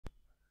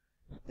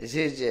This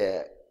is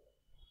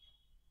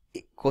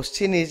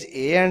question is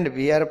A and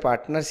B are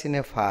partners in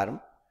a farm.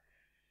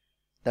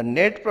 The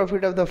net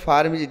profit of the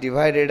farm is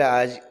divided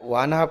as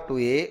 1/2 to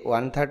A,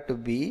 1/3 to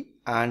B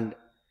and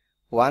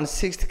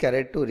 1/6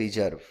 carried to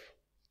reserve.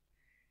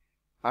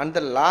 And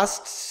the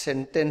last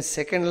sentence,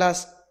 second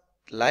last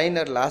line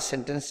or last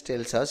sentence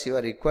tells us you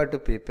are required to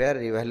prepare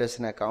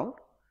revaluation account,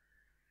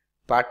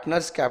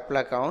 partners capital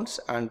accounts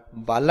and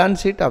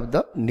balance sheet of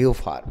the new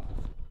farm.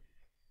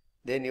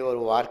 Then your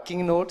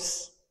working notes,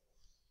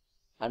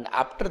 and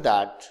after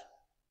that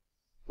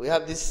we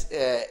have this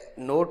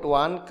note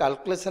 1,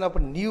 calculation of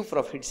new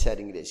profit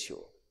sharing ratio.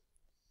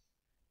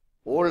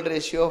 Old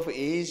ratio of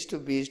A is to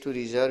B is to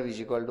reserve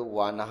is equal to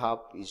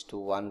 1/2 is to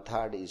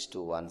 1/3 is to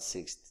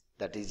 1/6.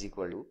 That is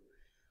equal to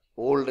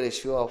old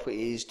ratio of A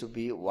is to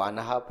B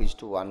 1/2 is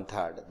to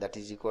 1/3. That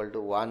is equal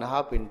to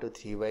 1/2 into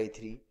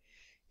 3/3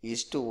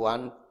 is to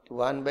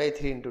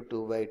 1/3 into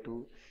 2/2.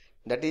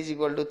 That is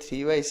equal to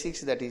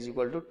 3/6. That is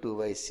equal to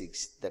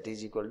 2/6. That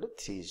is equal to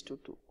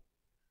 3:2.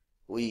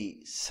 We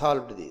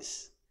solved this.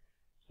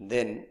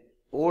 Then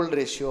old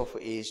ratio of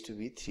A is to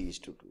B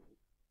 3:2.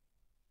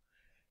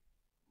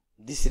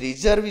 This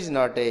reserve is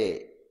not a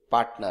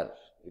partner.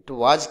 It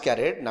was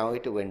carried, now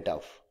it went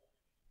off.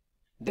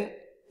 Then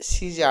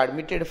she is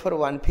admitted for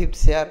 1/5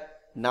 share.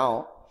 Now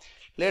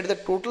let the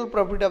total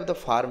profit of the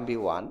farm be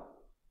 1.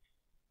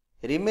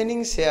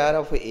 Remaining share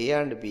of A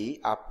and B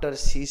after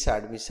C's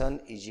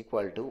admission is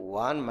equal to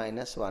 1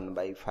 minus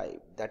 1/5.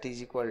 That is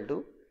equal to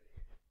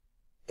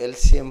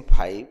LCM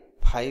 5.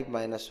 5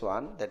 minus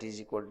 1, that is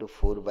equal to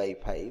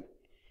 4/5.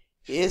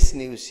 A's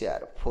new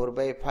share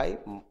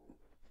 4/5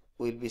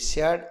 will be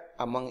shared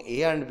among A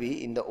and B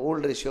in the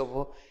old ratio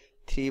of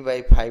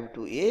 3/5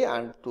 to A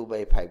and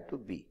 2/5 to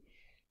B.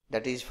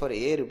 That is for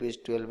A rupees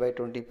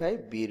 12/25,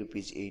 B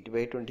rupees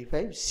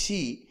 8/25,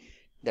 C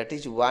that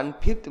is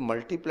 1/5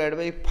 multiplied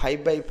by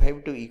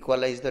 5/5 to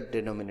equalize the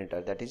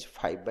denominator, that is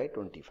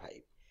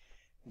 5/25.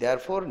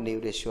 Therefore, new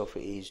ratio of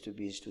A is to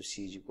B is to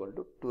C is equal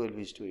to 12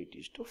 is to 8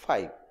 is to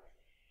 5.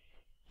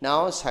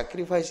 Now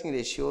sacrificing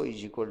ratio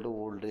is equal to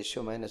old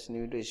ratio minus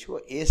new ratio.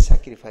 A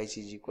sacrifice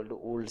is equal to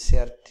old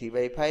share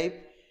 3/5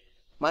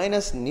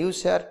 minus new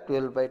share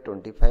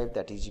 12/25,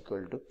 that is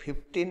equal to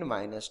 15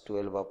 minus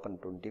 12 upon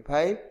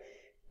 25,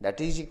 that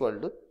is equal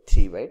to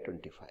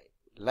 3/25.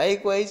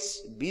 Likewise,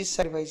 B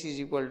sacrifice is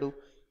equal to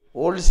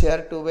old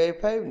share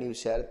 2/5, new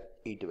share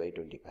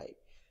 8/25.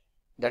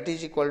 That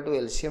is equal to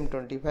LCM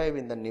 25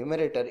 in the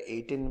numerator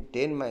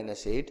 10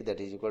 minus 8,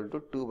 that is equal to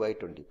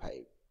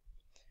 2/25.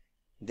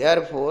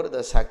 Therefore,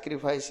 the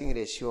sacrificing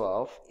ratio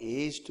of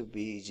A is to B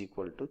is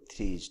equal to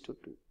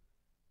 3:2.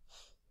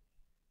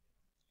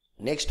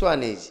 Next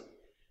one is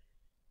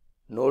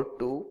note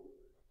 2,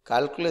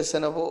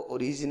 calculation of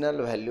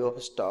original value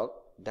of stock,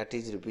 that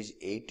is rupees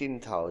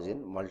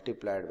 18,000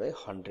 multiplied by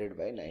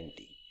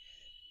 100/90.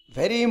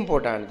 Very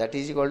important, that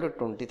is equal to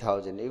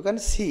 20,000. You can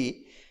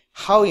see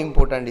how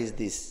important is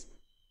this.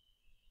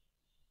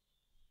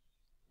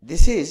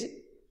 This is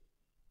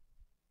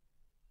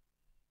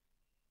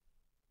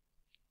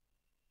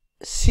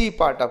C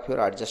part of your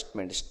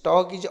adjustment.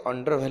 Stock is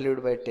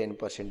undervalued by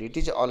 10%. It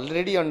is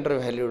already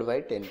undervalued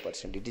by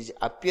 10%. It is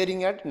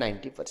appearing at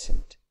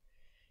 90%.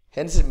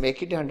 Hence,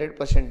 make it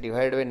 100%,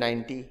 divide by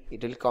 90.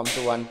 It will come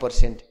to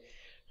 1%.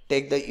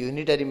 Take the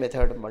unitary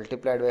method,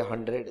 multiplied by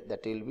 100.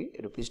 That will be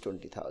rupees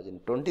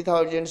 20,000.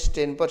 20,000's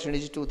 10%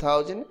 is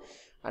 2,000.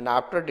 And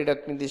after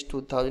deducting this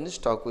 2,000,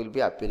 stock will be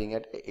appearing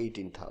at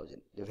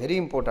 18,000. The very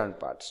important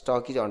part.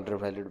 Stock is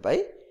undervalued by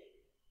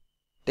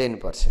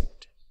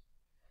 10%.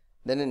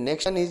 Then the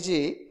next one is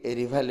a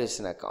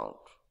revaluation account.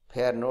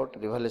 Fair note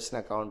revaluation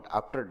account.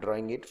 After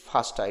drawing it,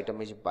 first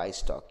item is buy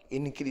stock.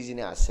 Increase in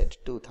asset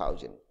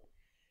 2,000.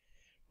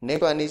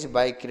 Next one is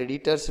buy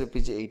creditors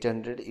rupees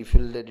 800. If you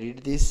will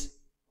read this,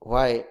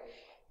 why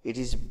it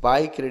is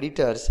buy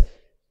creditors.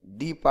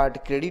 D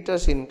part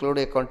creditors include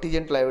a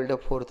contingent liability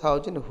of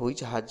 4,000 which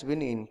has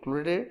been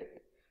included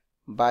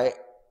by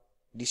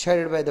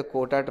decided by the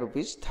court at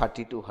rupees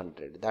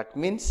 3,200. That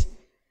means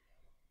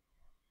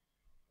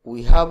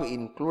we have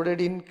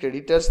included in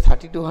creditors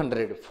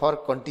 3,200 for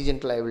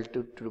contingent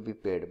liability to be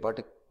paid,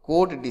 but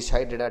court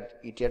decided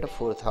it at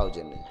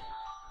 4,000.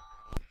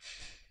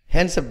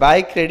 Hence,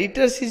 by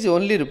creditors is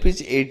only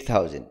rupees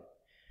 8,000.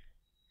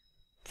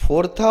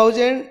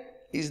 4,000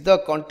 is the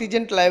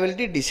contingent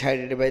liability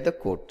decided by the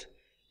court.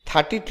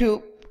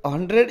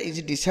 3,200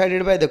 is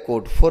decided by the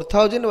court.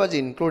 4,000 was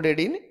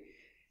included in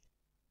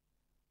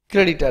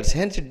creditors.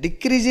 Hence,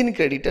 decrease in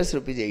creditors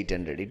rupees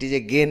 800. It is a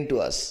gain to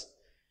us.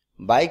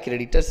 By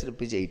creditors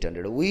rupees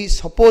 800. We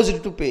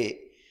supposed to pay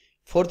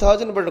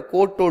 4,000, but the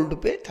court told to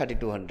pay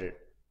 3,200.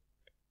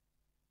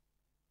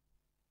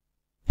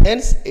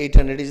 Hence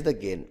 800 is the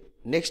gain.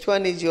 Next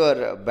one is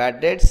your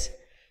bad debts.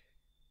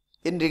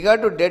 In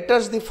regard to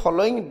debtors, the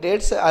following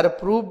debts are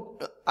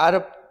approved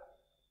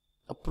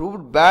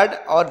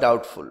bad or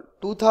doubtful.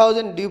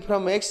 2,000 due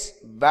from X,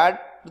 bad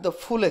to the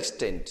full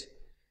extent.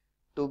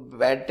 To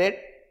bad debt,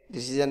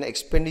 this is an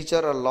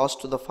expenditure or loss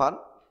to the firm,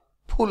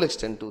 full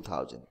extent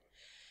 2,000.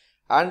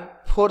 and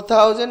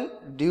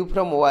 4,000 due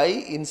from Y,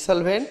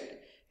 insolvent,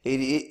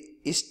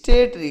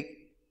 estate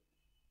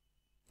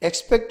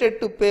expected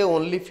to pay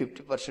only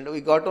 50%.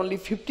 We got only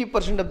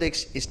 50% of the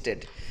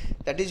estate.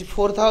 That is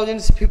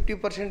 4,000's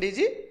 50%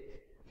 is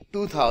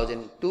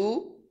 2,000.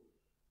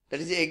 That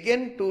is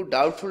again 2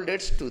 doubtful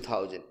debts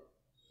 2,000.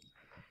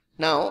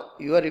 Now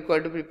you are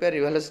required to prepare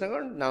revaluation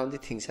account. Now the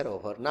things are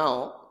over.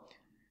 Now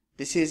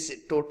this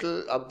is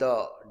total of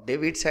the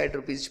debit side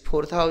rupees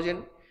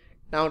 4,000.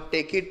 Now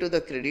take it to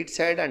the credit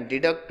side and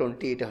deduct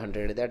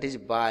 2,800. That is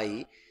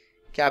by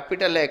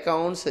capital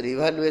accounts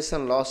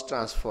revaluation loss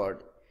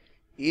transferred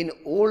in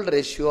old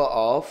ratio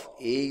of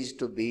A is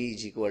to B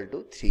is equal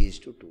to 3 is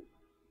to 2.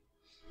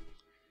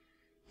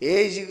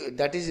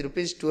 That is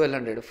rupees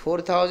 1,200.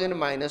 4,000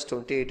 minus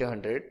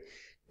 2,800,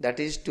 that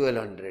is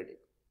 1,200.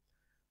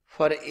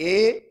 For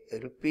A,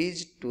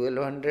 rupees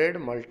 1,200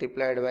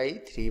 multiplied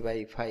by 3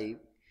 by 5,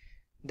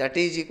 that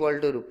is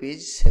equal to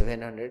rupees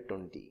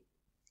 720.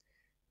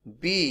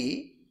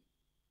 B,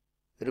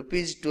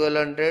 rupees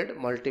 1,200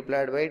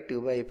 multiplied by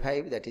 2 by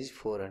 5, that is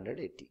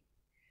 480.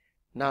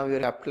 Now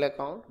your capital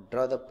account,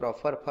 draw the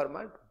proper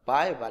format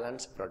by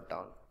balance brought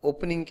down.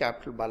 Opening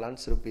capital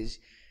balance rupees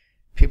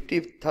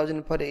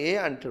 50,000 for A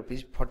and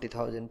rupees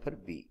 40,000 for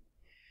B.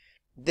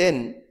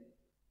 Then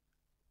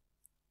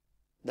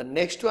the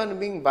next one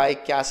being by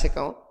cash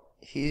account,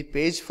 he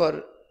pays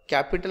for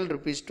capital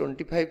rupees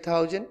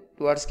 25,000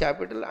 towards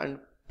capital and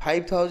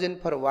 5,000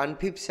 for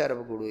 1/5 share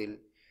of goodwill.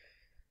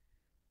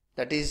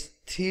 That is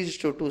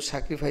 3:2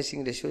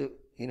 sacrificing ratio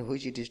in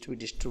which it is to be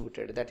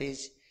distributed. That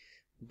is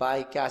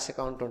by cash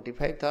account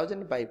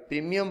 25,000, by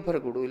premium for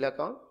goodwill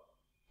account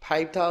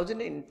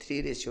 5,000 in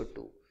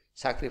 3:2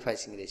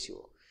 sacrificing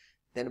ratio.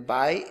 Then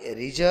by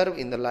reserve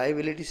in the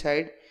liability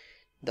side,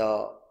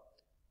 the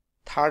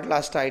third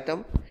last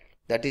item,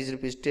 that is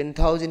rupees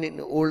 10,000 in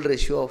old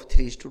ratio of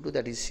 3:2,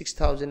 that is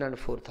 6,000 and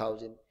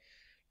 4,000.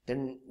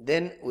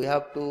 Then we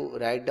have to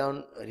write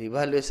down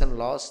revaluation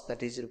loss,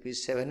 that is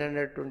rupees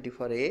 720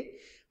 for A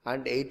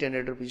and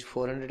 800 rupees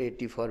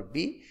 480 for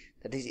B.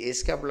 That is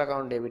A's capital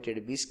account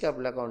debited, B's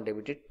capital account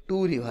debited,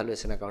 to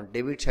revaluation account,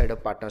 debit side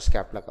of partner's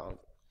capital account.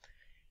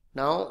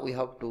 Now we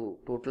have to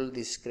total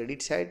this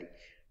credit side,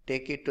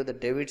 take it to the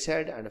debit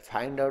side and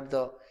find out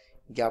the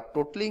gap.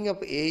 Totaling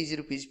of A is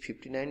rupees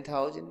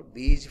 59,000,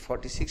 B is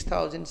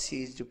 46,000,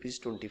 C is rupees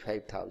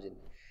 25,000.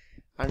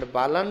 And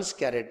balance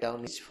carried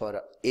down is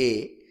for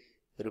A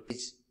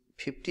rupees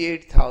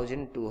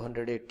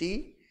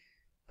 58,280,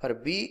 for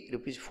B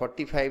rupees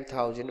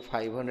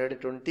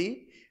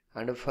 45,520,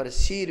 and for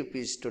C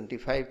rupees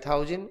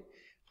 25,000.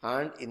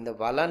 And in the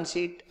balance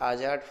sheet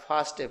as at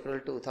 1st April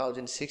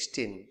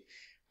 2016,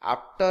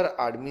 after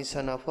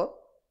admission of a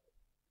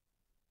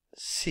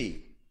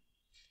C,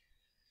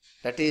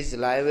 that is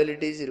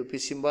liabilities rupee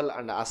symbol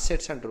and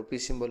assets and rupee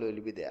symbol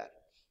will be there.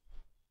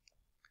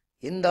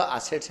 In the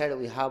asset side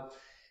we have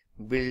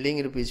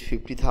building rupees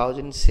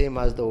 50,000, same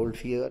as the old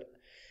figure.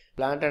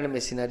 Plant and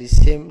machinery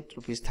same,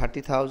 rupees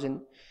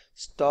 30,000.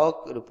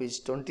 Stock rupees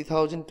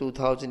 20,000,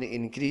 2,000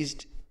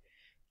 increased.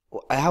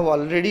 I have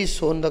already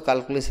shown the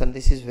calculation.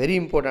 This is very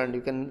important.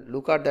 You can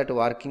look at that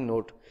working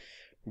note.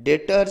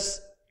 Debtors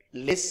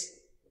less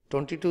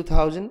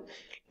 22,000,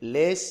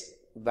 less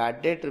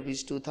bad debt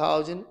rupees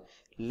 2,000,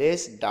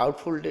 less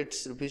doubtful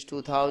debts rupees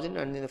 2,000,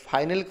 and in the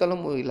final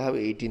column we will have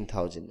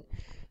 18,000.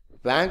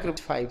 Bank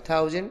rupees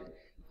 5,000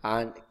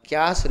 and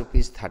cash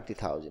rupees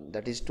 30,000.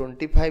 That is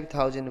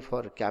 25,000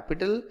 for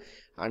capital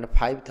and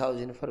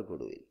 5,000 for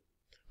goodwill.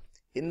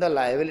 In the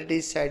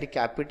liabilities side,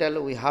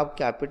 capital, we have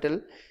capital,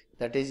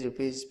 that is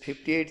rupees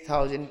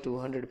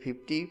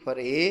 58,250 for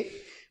A,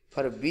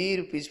 for B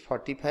rupees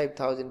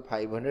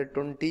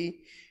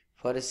 45,520,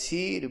 for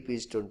C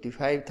rupees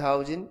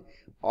 25,000.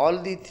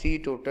 All the three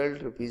total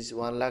rupees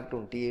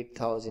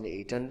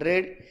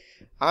 1,28,800.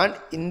 And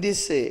in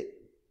this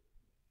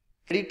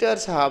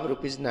creditors have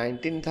rupees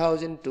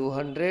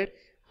 19,200,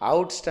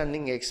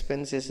 outstanding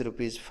expenses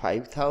rupees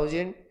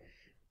 5,000,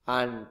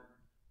 and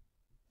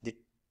the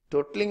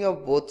totaling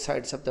of both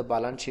sides of the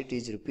balance sheet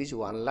is rupees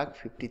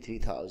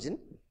 1,53,000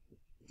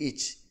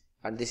 each.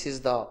 And this is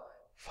the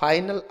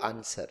final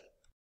answer.